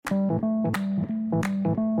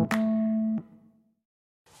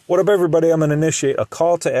What up, everybody? I'm going to initiate a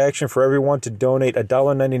call to action for everyone to donate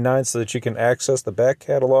 $1.99 so that you can access the back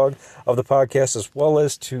catalog of the podcast as well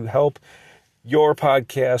as to help your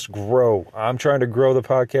podcast grow. I'm trying to grow the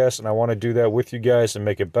podcast, and I want to do that with you guys and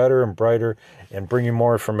make it better and brighter and bring you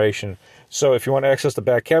more information. So if you want to access the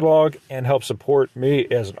back catalog and help support me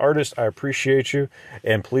as an artist, I appreciate you.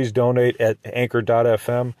 And please donate at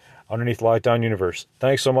anchor.fm underneath Lockdown Universe.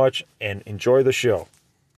 Thanks so much, and enjoy the show.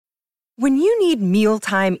 When you need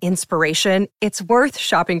mealtime inspiration, it's worth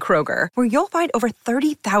shopping Kroger, where you'll find over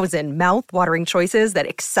 30,000 mouth-watering choices that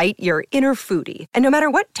excite your inner foodie. And no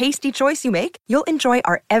matter what tasty choice you make, you'll enjoy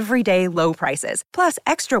our everyday low prices, plus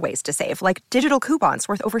extra ways to save, like digital coupons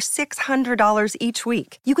worth over $600 each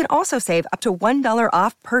week. You can also save up to $1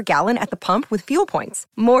 off per gallon at the pump with fuel points.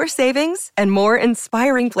 More savings and more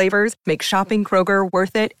inspiring flavors make shopping Kroger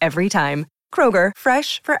worth it every time. Kroger,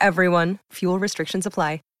 fresh for everyone. Fuel restrictions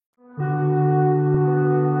apply.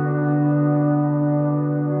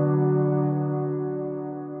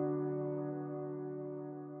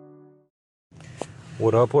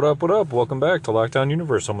 What up, what up, what up? Welcome back to Lockdown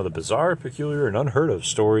Universe, some of the bizarre, peculiar, and unheard of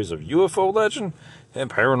stories of UFO legend and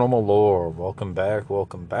paranormal lore. Welcome back,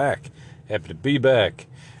 welcome back. Happy to be back.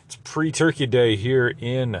 It's pre-Turkey Day here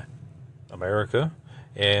in America,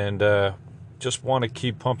 and just want to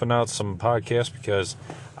keep pumping out some podcasts because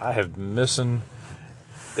I have been missing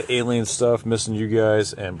the alien stuff, missing you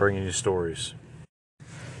guys, and bringing you stories.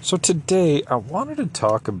 So today, I wanted to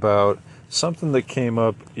talk about something that came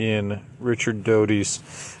up in Richard Doty's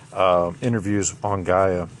interviews on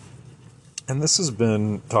Gaia. And this has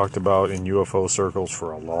been talked about in UFO circles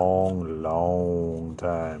for a long, long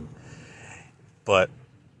time. But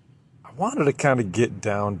I wanted to kind of get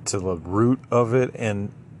down to the root of it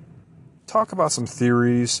and talk about some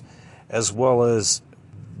theories as well as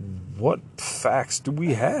what facts do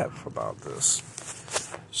we have about this.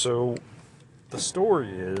 So the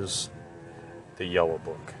story is the Yellow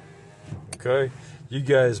Book. Okay, you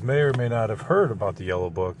guys may or may not have heard about the Yellow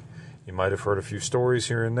Book. You might have heard a few stories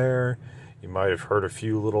here and there. You might have heard a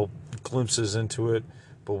few little glimpses into it.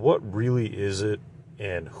 But what really is it,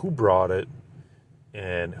 and who brought it,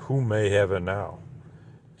 and who may have it now?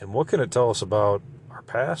 And what can it tell us about our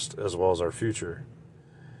past as well as our future?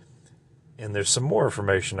 And there's some more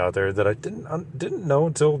information out there that I didn't know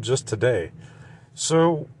until just today.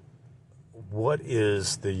 So, what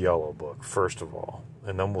is the Yellow Book, first of all?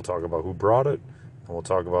 And then we'll talk about who brought it, and we'll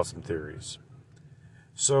talk about some theories.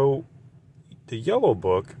 So, the Yellow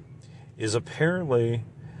Book is apparently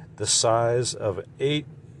the size of 8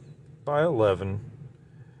 by 11,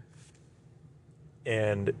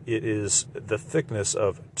 and it is the thickness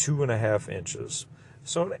of 2.5 inches.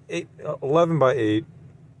 So, 11 by 8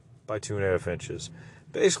 by 2.5 inches.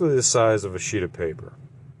 Basically the size of a sheet of paper,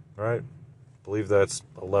 right? I believe that's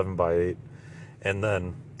 11 by 8. And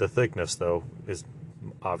then the thickness, though, is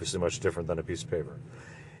obviously much different than a piece of paper.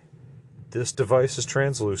 This device is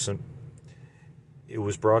translucent. It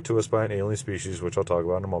was brought to us by an alien species, which I'll talk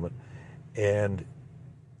about in a moment. And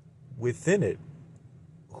within it,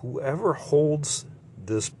 whoever holds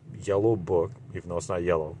this yellow book, even though it's not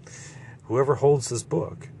yellow, whoever holds this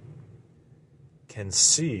book can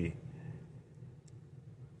see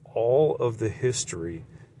all of the history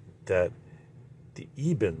that the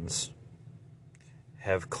Ebens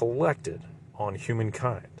have collected on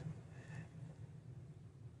humankind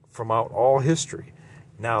from out all history.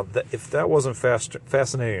 Now, if that wasn't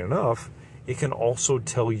fascinating enough, it can also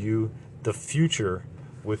tell you the future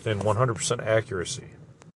within 100% accuracy.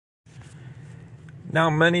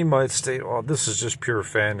 Now, many might state, oh, this is just pure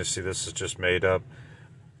fantasy, this is just made up.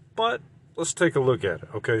 But let's take a look at it.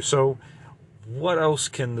 Okay, so what else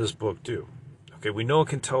can this book do? Okay, we know it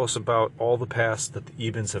can tell us about all the past that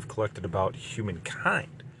the Ebens have collected about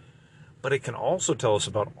humankind. But it can also tell us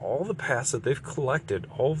about all the past that they've collected,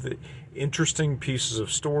 all the interesting pieces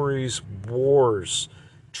of stories, wars,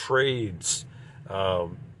 trades,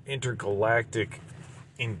 intergalactic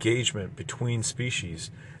engagement between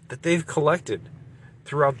species that they've collected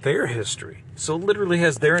throughout their history. So it literally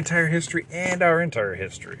has their entire history and our entire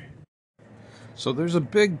history. So there's a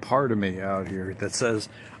big part of me out here that says,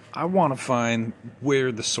 I want to find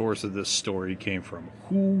where the source of this story came from.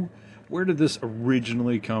 Where did this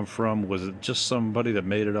originally come from? Was it just somebody that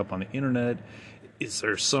made it up on the internet? Is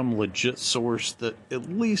there some legit source that at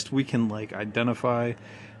least we can identify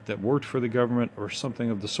that worked for the government or something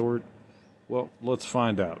of the sort? Well, let's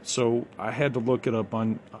find out. So I had to look it up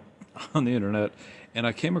on the internet, and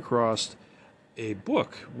I came across a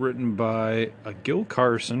book written by Gil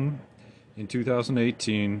Carson in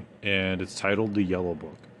 2018, and it's titled The Yellow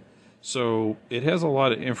Book. So it has a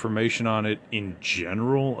lot of information on it in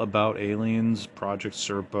general about aliens, Project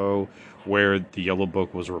Serpo, where the Yellow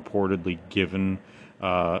Book was reportedly given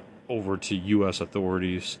over to U.S.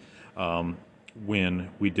 authorities when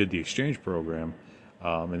we did the exchange program.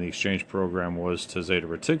 And the exchange program was to Zeta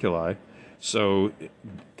Reticuli. So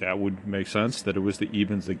that would make sense that it was the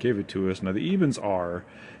Ebens that gave it to us. Now, the Ebens are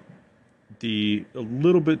a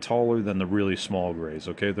little bit taller than the really small grays.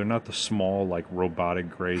 Okay, they're not the small like robotic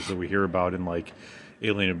grays that we hear about in like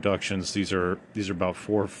alien abductions. These are about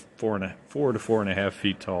 4 to 4.5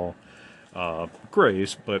 feet tall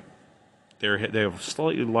grays, but they have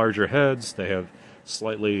slightly larger heads. They have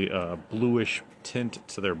slightly bluish tint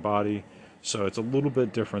to their body, so it's a little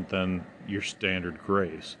bit different than your standard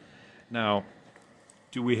grays. Now,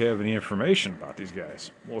 do we have any information about these guys?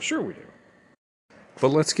 Well, sure we do. But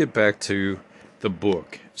let's get back to the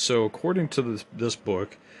book. So according to this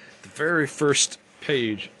book, the very first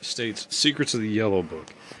page states Secrets of the Yellow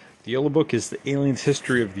Book. The Yellow Book is the aliens'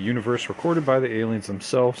 history of the universe recorded by the aliens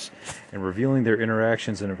themselves and revealing their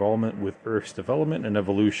interactions and involvement with Earth's development and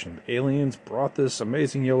evolution. The aliens brought this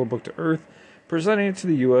amazing Yellow Book to Earth, presenting it to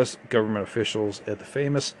the U.S. government officials at the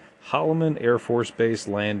famous Holloman Air Force Base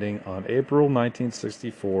landing on April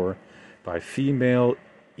 1964 by female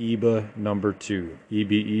EBA number 2,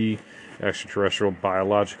 EBE, extraterrestrial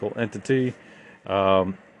biological entity.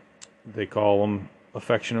 They call them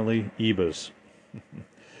affectionately EBAs.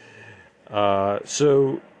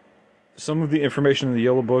 So some of the information in the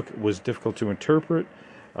Yellow Book was difficult to interpret.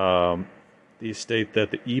 They state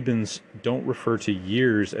that the Ebens don't refer to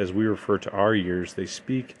years as we refer to our years. They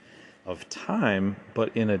speak of time,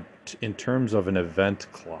 but in terms of an event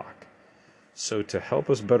clock. So to help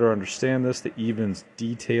us better understand this, the Ebens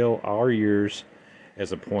detail our years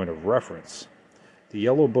as a point of reference. The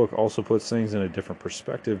Yellow Book also puts things in a different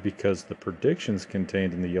perspective because the predictions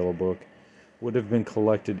contained in the Yellow Book would have been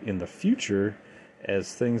collected in the future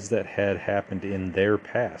as things that had happened in their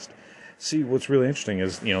past. See, what's really interesting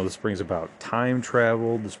is, this brings about time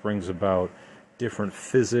travel, this brings about different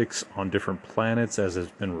physics on different planets as has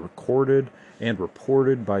been recorded and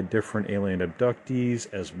reported by different alien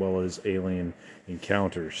abductees as well as alien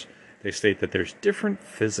encounters. They state that there's different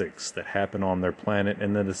physics that happen on their planet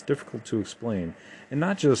and that it's difficult to explain. And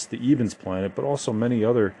not just the Ebens planet, but also many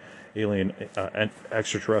other alien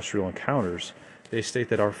extraterrestrial encounters. They state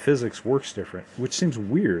that our physics works different, which seems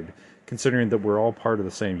weird considering that we're all part of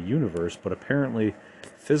the same universe, but apparently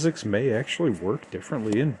physics may actually work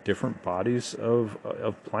differently in different bodies of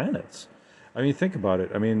planets. I mean, think about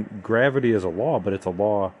it. I mean, gravity is a law, but it's a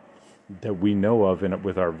law that we know of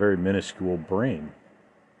with our very minuscule brain.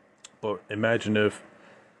 But imagine if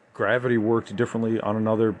gravity worked differently on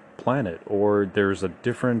another planet, or there's a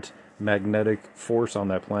different magnetic force on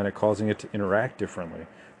that planet causing it to interact differently,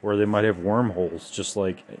 or they might have wormholes just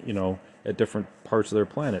like, at different parts of their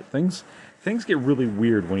planet. Things get really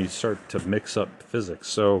weird when you start to mix up physics.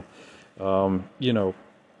 So,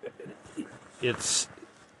 it's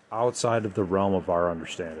outside of the realm of our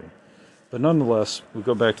understanding. But nonetheless, we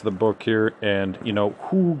go back to the book here, and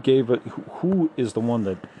who is the one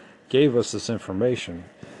that gave us this information?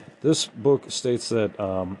 This book states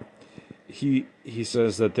that he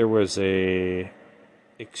says that there was a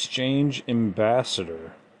exchange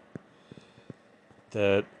ambassador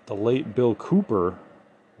that the late Bill Cooper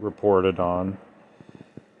reported on,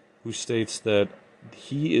 who states that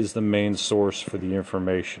he is the main source for the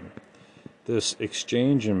information. This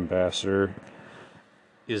exchange ambassador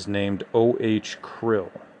is named O.H.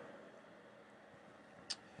 Krill.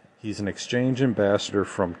 He's an exchange ambassador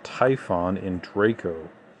from Typhon in Draco,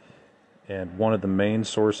 and one of the main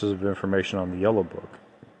sources of information on the Yellow Book.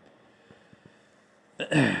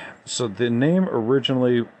 So the name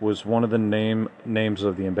originally was one of the names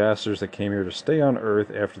of the ambassadors that came here to stay on Earth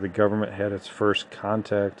after the government had its first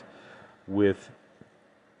contact with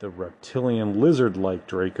the reptilian lizard-like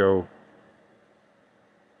Draco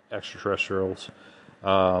extraterrestrials.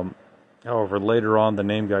 However, later on, the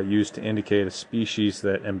name got used to indicate a species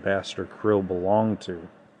that Ambassador Krill belonged to.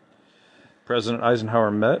 President Eisenhower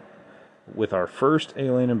met with our first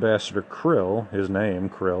alien ambassador, Krill, his name,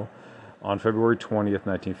 Krill, on February 20th,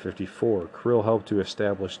 1954. Krill helped to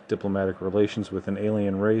establish diplomatic relations with an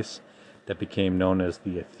alien race that became known as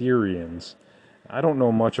the Etherians. I don't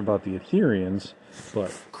know much about the Etherians,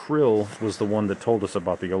 but Krill was the one that told us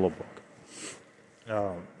about the Yellow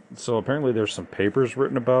Book. So apparently there's some papers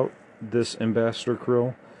written about this Ambassador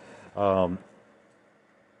Krill.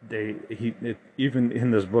 Even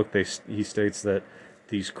in this book, he states that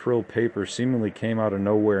these Krill papers seemingly came out of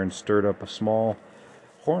nowhere and stirred up a small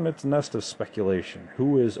hornet's nest of speculation.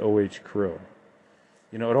 Who is O.H. Krill?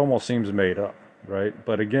 it almost seems made up, right?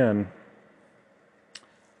 But again,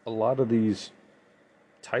 a lot of these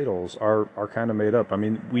titles are kind of made up. I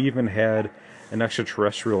mean, we even had an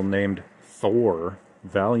extraterrestrial named Thor,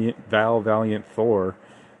 Valiant Thor,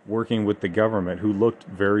 working with the government who looked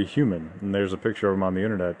very human. And there's a picture of him on the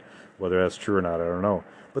internet. Whether that's true or not, I don't know.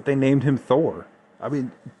 But they named him Thor. I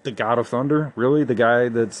mean, the God of Thunder, really? The guy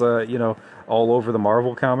that's all over the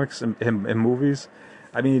Marvel comics and movies.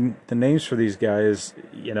 I mean, the names for these guys,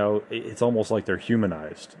 it's almost like they're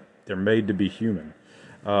humanized. They're made to be human.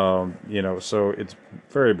 So it's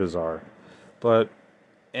very bizarre. But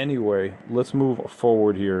anyway, let's move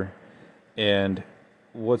forward here. And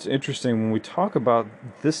what's interesting when we talk about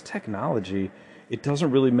this technology, it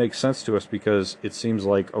doesn't really make sense to us because it seems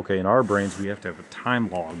like, okay, in our brains, we have to have a time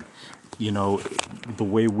log. The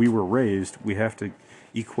way we were raised, we have to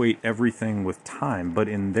equate everything with time. But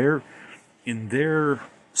in their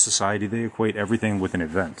society, they equate everything with an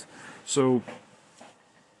event. So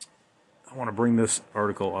I want to bring this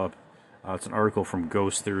article up. It's an article from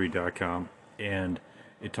ghosttheory.com, and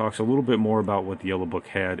it talks a little bit more about what the Yellow Book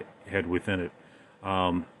had within it.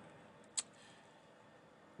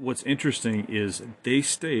 What's interesting is they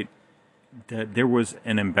state that there was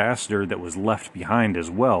an ambassador that was left behind as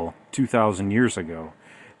well 2,000 years ago.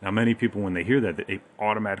 Now, many people, when they hear that, they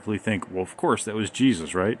automatically think, well, of course, that was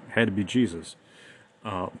Jesus, right? Had to be Jesus.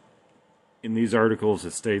 In these articles,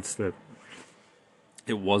 it states that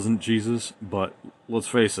it wasn't Jesus, but let's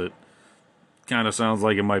face it, kind of sounds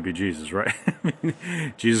like it might be Jesus, right? I mean,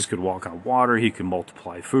 Jesus could walk on water, he could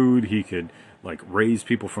multiply food, he could raise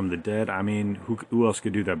people from the dead. I mean, who else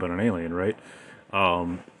could do that but an alien, right?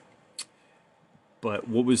 But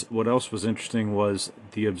what else was interesting was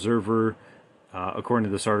the observer, according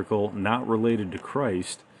to this article, not related to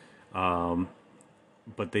Christ, but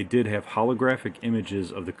they did have holographic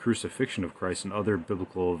images of the crucifixion of Christ and other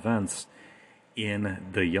biblical events in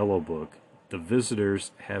the Yellow Book. The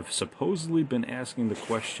visitors have supposedly been asking the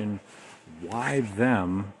question, why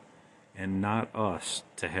them and not us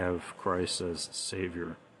to have Christ as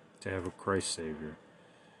Savior, to have a Christ Savior?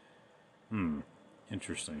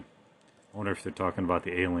 Interesting. I wonder if they're talking about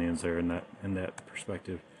the aliens there in that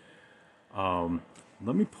perspective.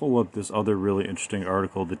 Let me pull up this other really interesting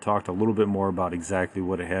article that talked a little bit more about exactly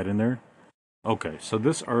what it had in there. Okay, so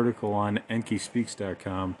this article on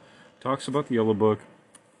EnkiSpeaks.com talks about the Yellow Book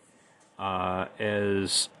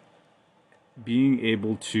as being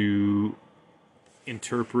able to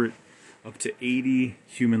interpret up to 80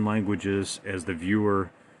 human languages as the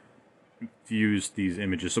viewer views these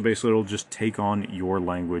images. So basically, it'll just take on your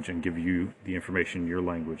language and give you the information in your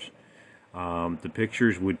language. The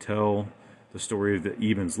pictures would tell the story of the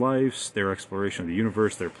Ebens' lives, their exploration of the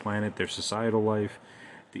universe, their planet, their societal life,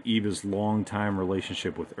 the Eva's long-time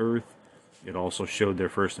relationship with Earth. It also showed their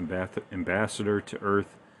first ambassador to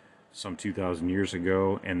Earth some 2,000 years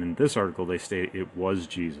ago. And in this article, they state it was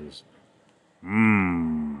Jesus.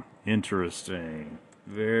 Interesting.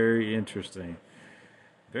 Very interesting.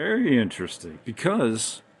 Very interesting.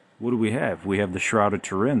 Because what do we have? We have the Shroud of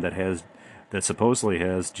Turin that supposedly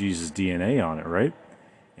has Jesus' DNA on it, right?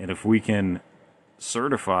 And if we can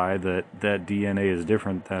certify that DNA is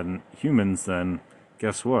different than humans, then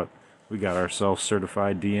guess what? We got ourselves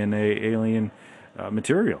certified DNA alien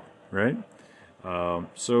material, right?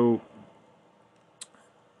 So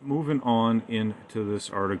moving on into this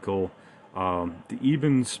article, the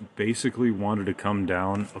Ebens basically wanted to come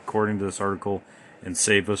down, according to this article, and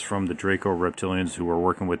save us from the Draco reptilians who were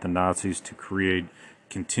working with the Nazis to create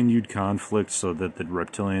continued conflict so that the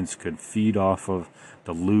reptilians could feed off of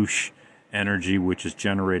the Loosh energy, which is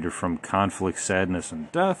generated from conflict, sadness,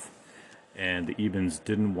 and death. And the Ebens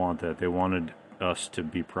didn't want that. They wanted us to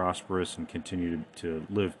be prosperous and continue to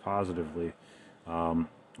live positively,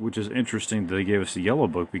 which is interesting that they gave us the Yellow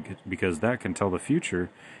Book because that can tell the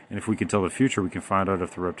future. And if we can tell the future, we can find out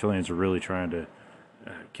if the reptilians are really trying to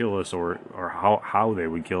kill us or how they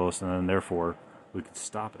would kill us, and then therefore we could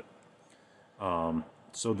stop it.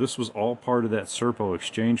 So this was all part of that Serpo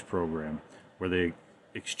exchange program where they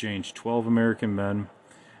exchanged 12 American men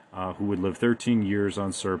who would live 13 years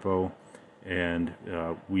on Serpo, and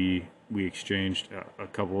we exchanged a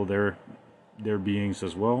couple of their beings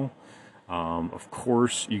as well. Of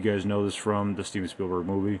course, you guys know this from the Steven Spielberg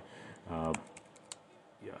movie.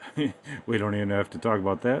 We don't even have to talk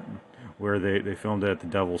about that, where they filmed at the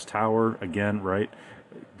Devil's Tower again, right?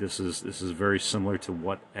 This is very similar to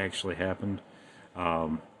what actually happened. A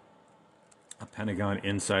Pentagon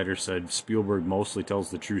insider said Spielberg mostly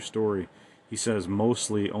tells the true story. He says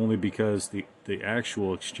mostly only because the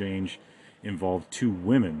actual exchange involved two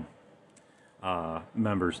women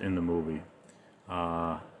members in the movie.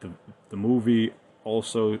 The movie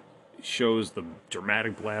also shows the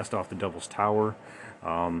dramatic blast off the Devil's Tower.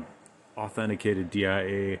 Authenticated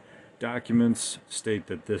DIA documents state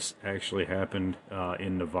that this actually happened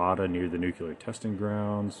in Nevada near the nuclear testing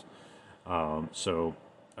grounds. So,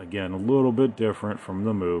 again, a little bit different from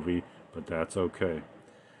the movie, but that's okay.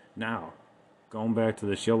 Now, going back to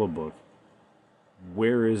this Yellow Book,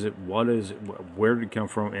 where is it? What is it? Where did it come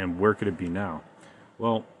from? And where could it be now?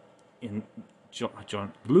 Well, in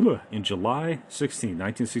July 16,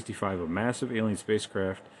 1965, a massive alien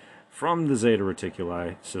spacecraft from the Zeta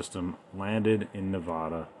Reticuli system landed in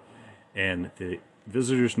Nevada, and the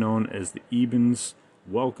visitors known as the Ebens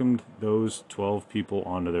welcomed those 12 people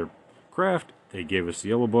onto their craft. They gave us the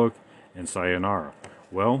Yellow Book and sayonara.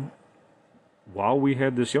 Well, while we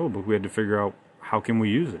had this Yellow Book, we had to figure out how can we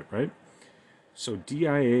use it, right? So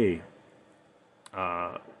DIA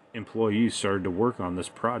employees started to work on this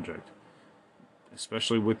project,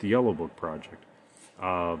 especially with the Yellow Book project.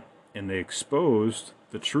 And they exposed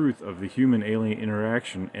the truth of the human-alien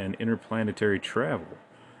interaction and interplanetary travel.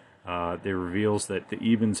 It reveals that the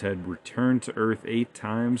Ebens had returned to Earth 8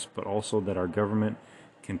 times, but also that our government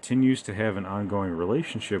continues to have an ongoing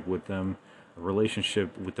relationship with them, a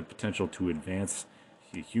relationship with the potential to advance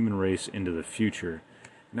the human race into the future.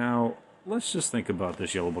 Now, let's just think about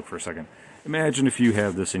this Yellow Book for a second. Imagine if you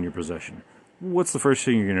have this in your possession. What's the first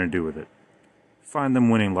thing you're going to do with it? Find them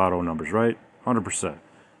winning lotto numbers, right? 100%.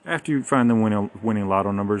 After you find them winning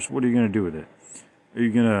lotto numbers, what are you going to do with it? Are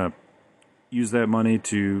you going to use that money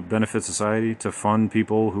to benefit society, to fund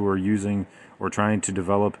people who are using or trying to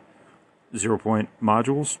develop 0-point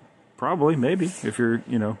modules? Probably, maybe, if you're,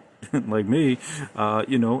 like me,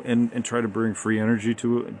 and try to bring free energy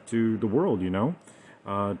to the world,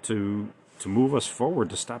 to move us forward,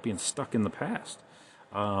 to stop being stuck in the past.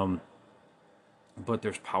 But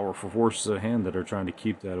there's powerful forces at hand that are trying to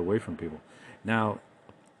keep that away from people. Now,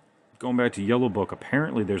 going back to Yellow Book,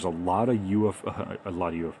 apparently there's a lot of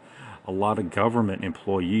government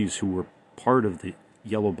employees who were part of the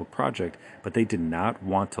Yellow Book project, but they did not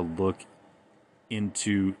want to look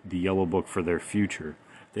into the Yellow Book for their future.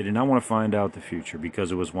 They did not want to find out the future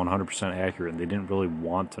because it was 100% accurate, and they didn't really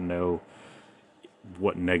want to know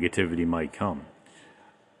what negativity might come.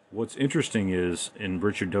 What's interesting is, and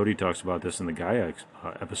Richard Doty talks about this in the Gaia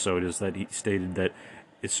episode, is that he stated that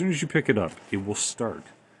as soon as you pick it up, it will start,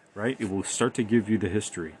 right? It will start to give you the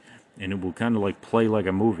history, and it will kind of like play like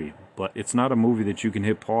a movie, but it's not a movie that you can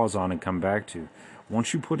hit pause on and come back to.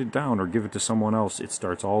 Once you put it down or give it to someone else, it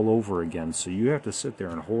starts all over again, so you have to sit there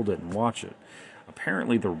and hold it and watch it.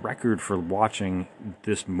 Apparently, the record for watching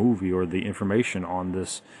this movie or the information on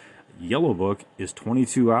this Yellow Book is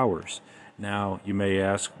 22 hours. Now, you may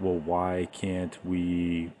ask, well, why can't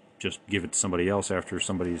we just give it to somebody else after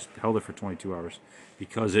somebody's held it for 22 hours?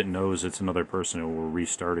 Because it knows it's another person, it will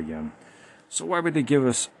restart again. So why would they give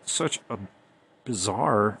us such a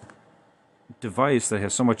bizarre device that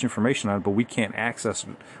has so much information on it, but we can't access it?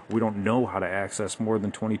 We don't know how to access more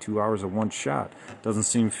than 22 hours of one shot. Doesn't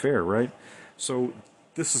seem fair, right? So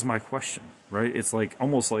this is my question, right? It's like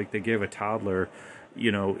almost like they gave a toddler,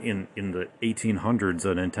 in the 1800s,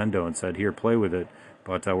 a Nintendo, and said, "Here, play with it,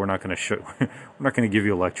 but we're not going to give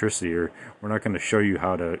you electricity, or we're not going to show you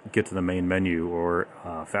how to get to the main menu or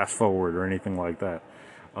fast forward or anything like that."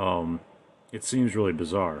 It seems really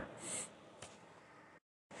bizarre.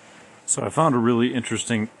 So I found a really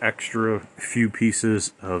interesting extra few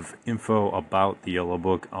pieces of info about the Yellow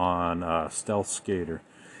Book on Stealth Skater,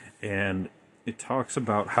 and it talks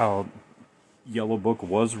about how Yellow Book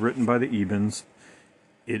was written by the Ebens.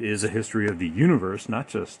 It is a history of the universe, not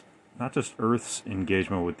just Earth's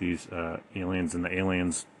engagement with these aliens and the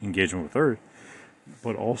aliens' engagement with Earth,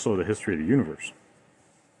 but also the history of the universe.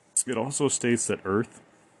 It also states that Earth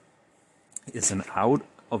is an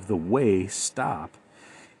out-of-the-way stop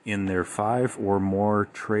in their 5 or more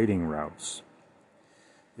trading routes.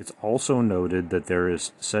 It's also noted that there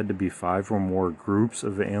is said to be 5 or more groups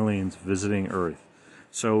of aliens visiting Earth.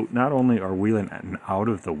 So not only are we an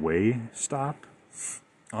out-of-the-way stop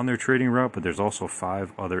on their trading route, but there's also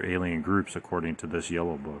 5 other alien groups according to this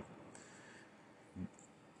Yellow Book.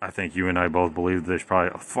 I think you and I both believe there's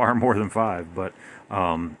probably far more than 5, but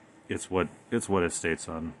it's what it states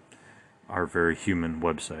on our very human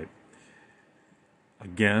website.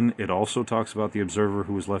 Again, it also talks about the observer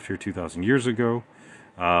who was left here 2,000 years ago.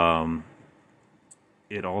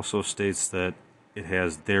 It also states that it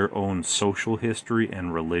has their own social history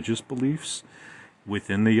and religious beliefs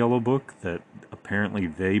within the Yellow Book, that apparently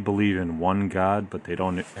they believe in one God, but they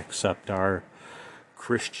don't accept our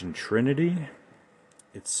Christian Trinity.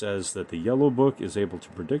 It says that the Yellow Book is able to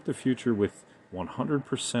predict the future with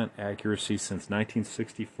 100% accuracy since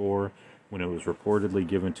 1964, when it was reportedly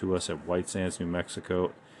given to us at White Sands, New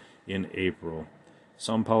Mexico in April.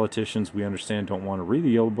 Some politicians, we understand, don't want to read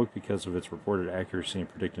the Yellow Book because of its reported accuracy in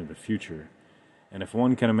predicting the future. And if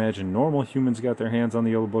one can imagine normal humans got their hands on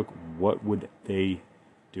the Yellow Book, what would they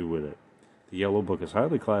do with it? The Yellow Book is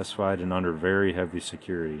highly classified and under very heavy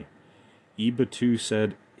security. Ibatu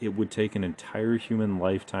said it would take an entire human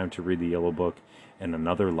lifetime to read the Yellow Book and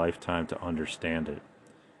another lifetime to understand it.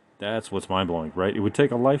 That's what's mind-blowing, right? It would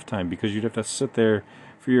take a lifetime because you'd have to sit there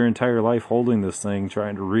for your entire life holding this thing,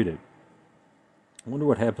 trying to read it. I wonder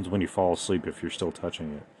what happens when you fall asleep if you're still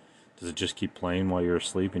touching it. Does it just keep playing while you're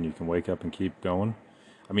asleep and you can wake up and keep going?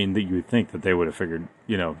 I mean, you would think that they would have figured,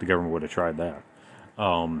 the government would have tried that.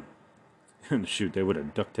 Shoot, they would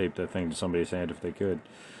have duct taped that thing to somebody's hand if they could.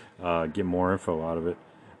 Get more info out of it.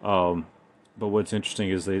 But what's interesting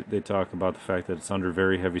is they talk about the fact that it's under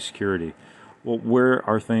very heavy security. Well, where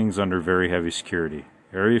are things under very heavy security?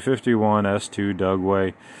 Area 51, S2,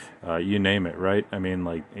 Dugway, you name it, right? I mean,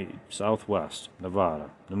 like Southwest, Nevada,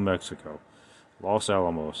 New Mexico, Los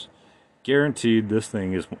Alamos. Guaranteed this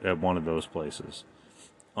thing is at one of those places.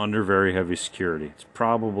 Under very heavy security. It's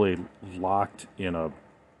probably locked in a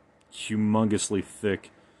humongously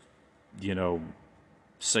thick,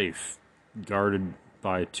 safe, guarded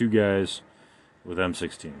by two guys with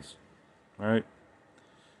M16s. All right?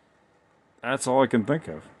 That's all I can think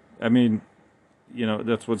of. I mean,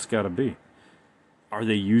 that's what it's got to be. Are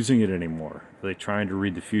they using it anymore? Are they trying to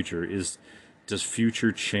read the future? Does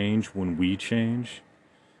future change when we change?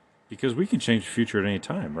 Because we can change the future at any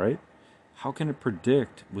time, right? How can it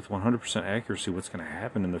predict with 100% accuracy what's going to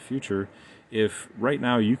happen in the future if right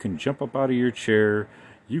now you can jump up out of your chair,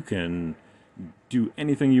 you can do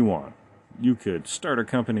anything you want. You could start a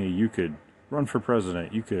company, you could run for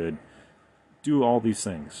president, you could do all these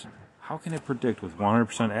things. How can it predict with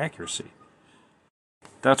 100% accuracy?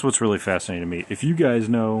 That's what's really fascinating to me. If you guys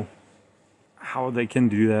know how they can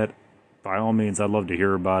do that, by all means, I'd love to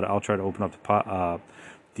hear about it. I'll try to open up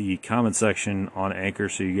the comment section on Anchor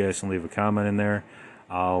so you guys can leave a comment in there.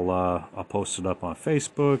 I'll post it up on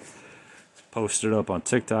Facebook, post it up on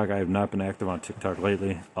TikTok. I have not been active on TikTok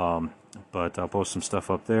lately, but I'll post some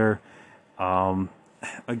stuff up there.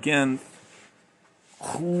 Again,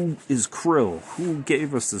 who is Krill? Who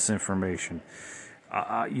gave us this information?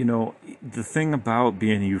 The thing about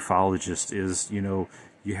being a ufologist is,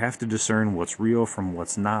 you have to discern what's real from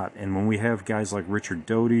what's not. And when we have guys like Richard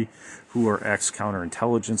Doty, who are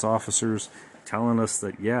ex-counterintelligence officers, telling us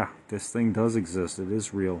that, yeah, this thing does exist, it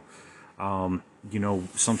is real.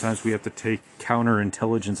 Sometimes we have to take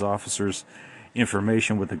counterintelligence officers'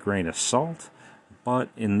 information with a grain of salt. But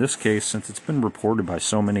in this case, since it's been reported by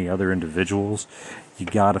so many other individuals, you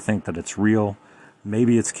got to think that it's real.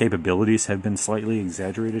 Maybe its capabilities have been slightly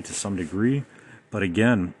exaggerated to some degree. But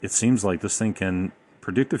again, it seems like this thing can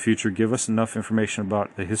predict the future, give us enough information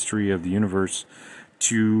about the history of the universe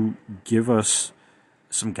to give us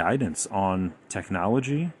some guidance on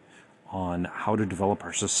technology, on how to develop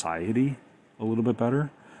our society a little bit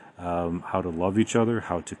better, how to love each other,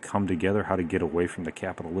 how to come together, how to get away from the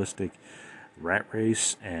capitalistic rat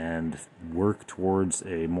race and work towards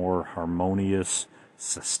a more harmonious,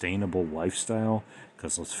 sustainable lifestyle.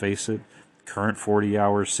 Because let's face it, current 40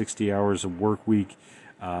 hours, 60 hours of work week,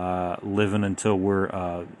 living until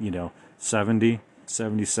we're 70,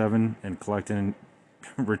 77 and collecting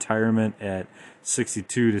retirement at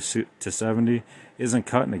 62 to 70 isn't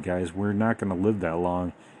cutting it, guys. We're not going to live that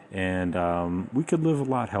long, and we could live a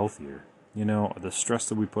lot healthier. The stress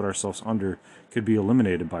that we put ourselves under could be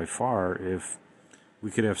eliminated by far if we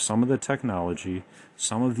could have some of the technology,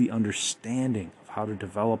 some of the understanding of how to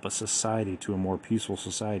develop a society to a more peaceful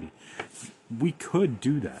society. We could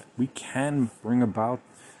do that. We can bring about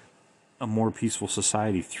a more peaceful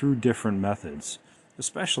society through different methods,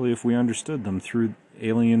 especially if we understood them through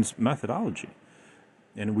aliens' methodology,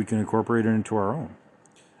 and we can incorporate it into our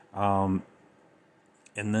own.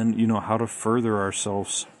 And then, how to further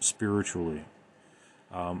ourselves spiritually.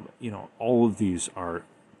 All of these are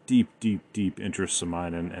deep, deep, deep interests of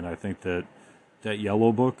mine, and I think that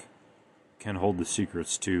Yellow Book can hold the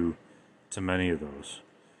secrets to many of those.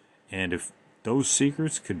 And if those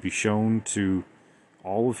secrets could be shown to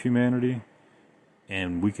all of humanity,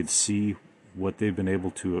 and we could see what they've been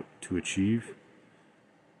able to achieve,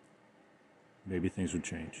 maybe things would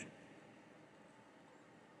change.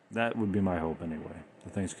 That would be my hope anyway.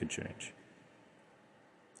 That things could change.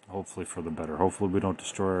 Hopefully for the better. Hopefully we don't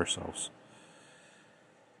destroy ourselves.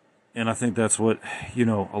 And I think that's what,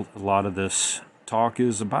 a lot of this talk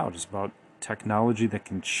is about. It's about technology that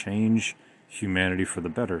can change humanity for the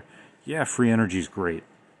better. Yeah, free energy is great.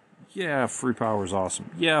 Yeah, free power is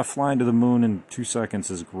awesome. Yeah, flying to the moon in 2 seconds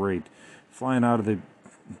is great. Flying out of the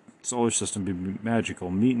solar system would be magical.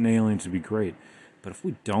 Meeting aliens would be great. But if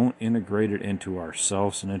we don't integrate it into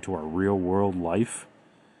ourselves and into our real world life,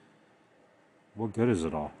 what good is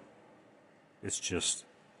it all? It's just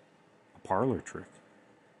a parlor trick.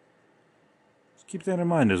 Just keep that in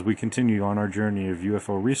mind as we continue on our journey of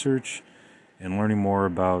UFO research and learning more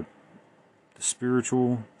about the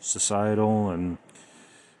spiritual, societal, and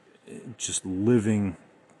just living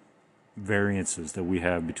variances that we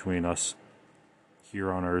have between us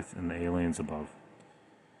here on Earth and the aliens above.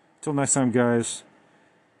 Until next time, guys,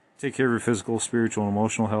 take care of your physical, spiritual, and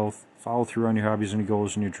emotional health. Follow through on your hobbies and your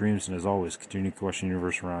goals and your dreams. And as always, continue to question the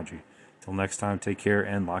universe around you. Until next time, take care,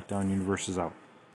 and Lockdown Universe is out.